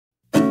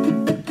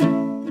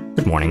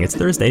morning. It's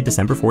Thursday,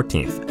 December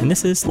 14th, and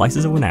this is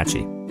Slices of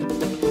Wenatchee.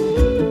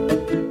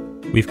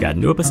 We've got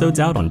new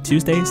episodes out on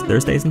Tuesdays,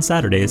 Thursdays, and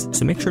Saturdays,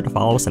 so make sure to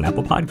follow us on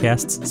Apple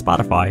Podcasts,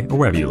 Spotify, or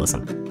wherever you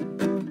listen.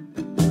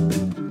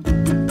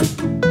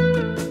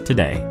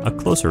 Today, a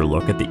closer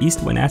look at the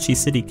East Wenatchee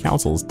City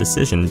Council's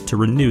decision to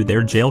renew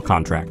their jail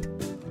contract.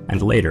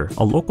 And later,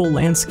 a local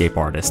landscape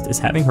artist is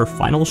having her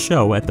final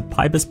show at the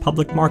Pybus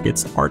Public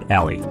Market's Art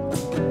Alley.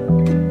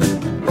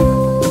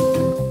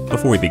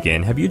 Before we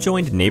begin, have you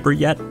joined Neighbor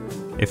yet?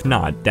 If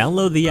not,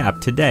 download the app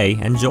today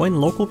and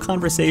join local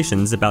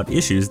conversations about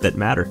issues that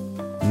matter.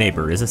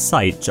 Neighbor is a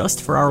site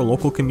just for our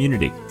local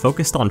community,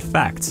 focused on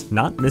facts,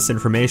 not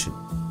misinformation.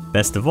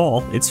 Best of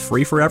all, it's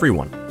free for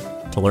everyone.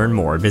 To learn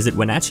more, visit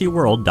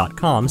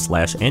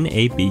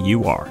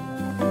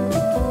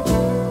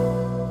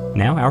wenatcheeworld.com/NABUR.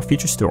 Now our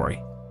feature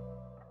story.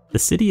 The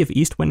City of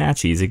East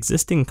Wenatchee's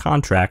existing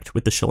contract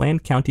with the Chelan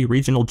County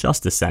Regional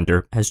Justice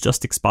Center has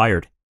just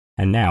expired,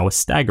 and now a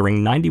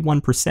staggering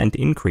 91%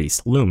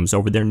 increase looms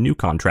over their new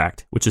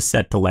contract, which is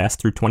set to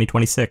last through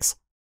 2026.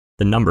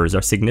 The numbers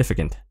are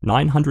significant,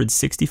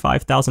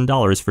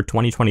 $965,000 for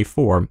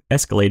 2024,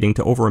 escalating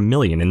to over $1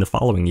 million in the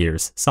following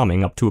years,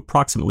 summing up to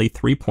approximately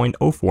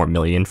 $3.04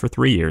 million for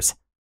 3 years.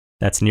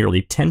 That's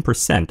nearly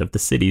 10% of the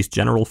city's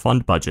general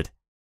fund budget.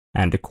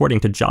 And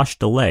according to Josh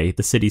DeLay,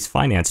 the city's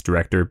finance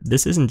director,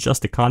 this isn't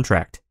just a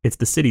contract, it's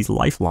the city's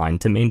lifeline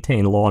to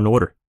maintain law and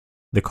order.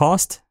 The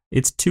cost?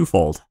 It's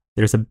twofold.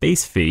 There's a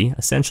base fee,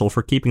 essential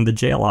for keeping the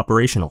jail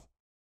operational.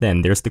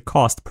 Then there's the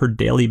cost per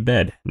daily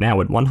bed,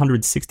 now at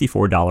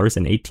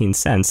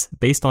 $164.18,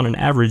 based on an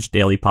average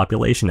daily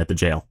population at the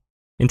jail.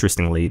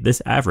 Interestingly,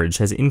 this average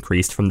has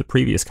increased from the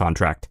previous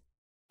contract.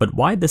 But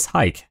why this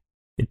hike?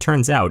 It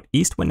turns out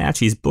East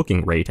Wenatchee's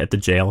booking rate at the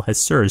jail has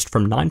surged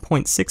from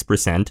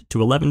 9.6% to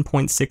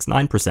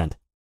 11.69%.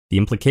 The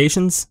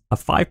implications? A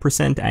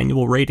 5%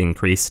 annual rate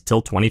increase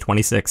till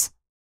 2026.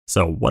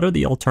 So what are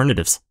the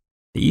alternatives?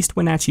 The East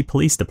Wenatchee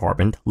Police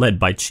Department, led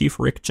by Chief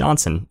Rick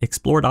Johnson,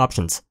 explored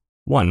options.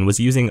 One was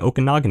using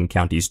Okanogan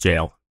County's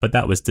jail, but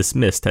that was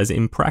dismissed as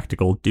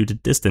impractical due to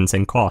distance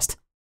and cost.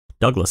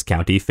 Douglas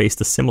County faced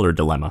a similar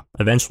dilemma,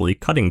 eventually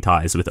cutting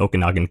ties with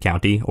Okanogan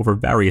County over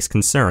various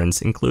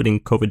concerns, including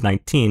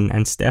COVID-19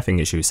 and staffing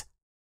issues.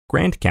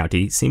 Grant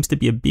County seems to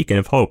be a beacon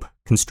of hope,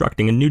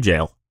 constructing a new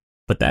jail.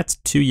 But that's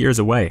 2 years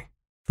away.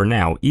 For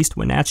now, East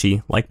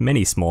Wenatchee, like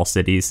many small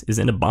cities, is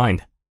in a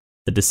bind.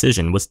 The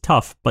decision was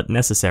tough but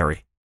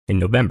necessary. In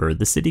November,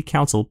 the City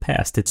Council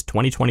passed its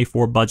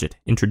 2024 budget,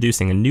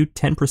 introducing a new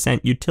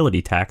 10%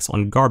 utility tax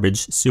on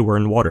garbage, sewer,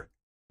 and water.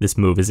 This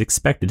move is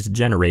expected to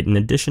generate an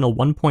additional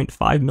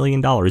 $1.5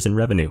 million in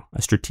revenue,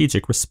 a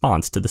strategic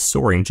response to the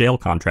soaring jail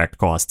contract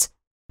costs.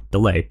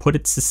 DeLay put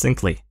it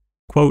succinctly,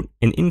 quote,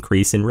 "An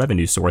increase in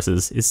revenue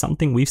sources is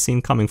something we've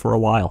seen coming for a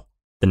while.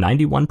 The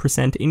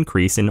 91%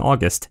 increase in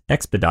August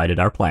expedited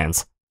our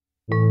plans."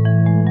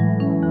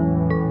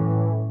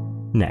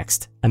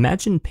 Next,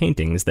 imagine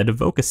paintings that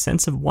evoke a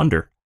sense of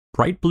wonder,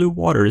 bright blue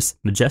waters,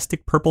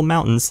 majestic purple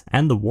mountains,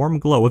 and the warm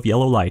glow of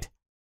yellow light.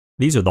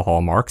 These are the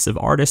hallmarks of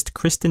artist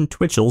Kristen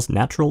Twitchell's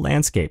natural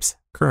landscapes,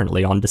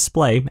 currently on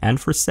display and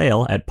for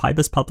sale at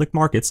Pybus Public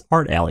Market's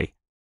Art Alley.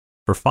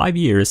 For 5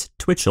 years,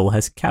 Twitchell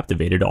has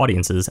captivated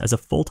audiences as a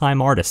full-time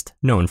artist,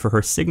 known for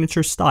her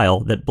signature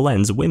style that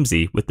blends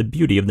whimsy with the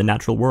beauty of the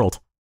natural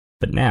world.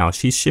 But now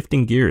she's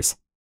shifting gears.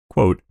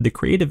 Quote, "The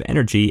creative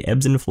energy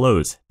ebbs and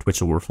flows,"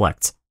 Twitchell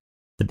reflects.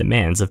 The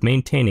demands of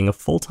maintaining a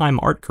full-time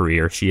art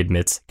career, she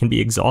admits, can be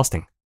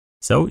exhausting.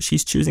 So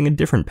she's choosing a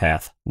different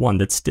path, one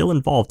that still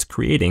involves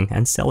creating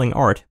and selling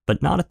art,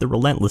 but not at the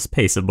relentless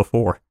pace of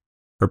before.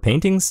 Her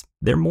paintings?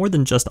 They're more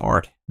than just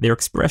art. They're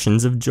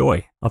expressions of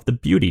joy, of the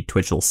beauty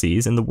Twitchell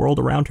sees in the world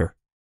around her.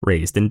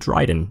 Raised in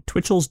Dryden,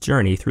 Twitchell's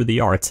journey through the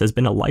arts has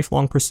been a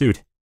lifelong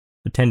pursuit.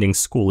 Attending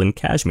school in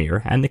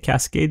Kashmir and the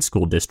Cascade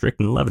School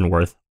District in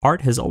Leavenworth,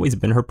 art has always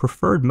been her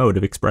preferred mode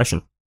of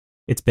expression.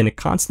 It's been a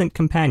constant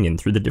companion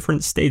through the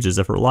different stages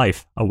of her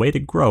life, a way to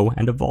grow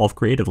and evolve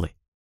creatively.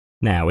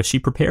 Now, as she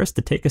prepares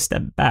to take a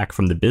step back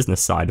from the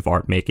business side of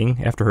art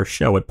making after her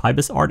show at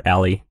Pybus Art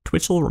Alley,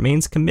 Twitchell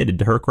remains committed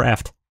to her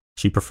craft.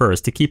 She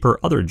prefers to keep her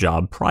other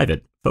job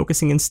private,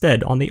 focusing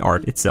instead on the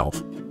art itself.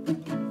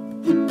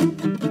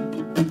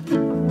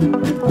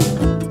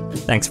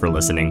 Thanks for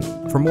listening.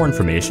 For more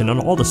information on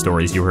all the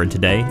stories you heard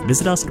today,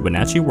 visit us at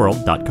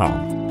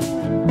wenatcheeworld.com.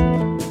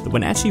 The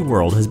Wenatchee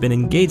World has been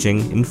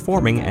engaging,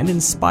 informing, and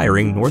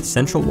inspiring North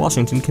Central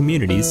Washington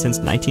communities since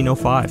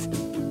 1905.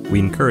 We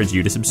encourage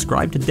you to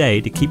subscribe today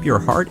to keep your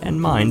heart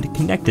and mind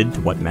connected to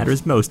what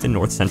matters most in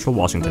North Central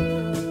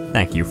Washington.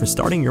 Thank you for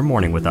starting your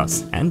morning with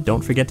us, and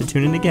don't forget to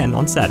tune in again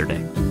on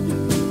Saturday.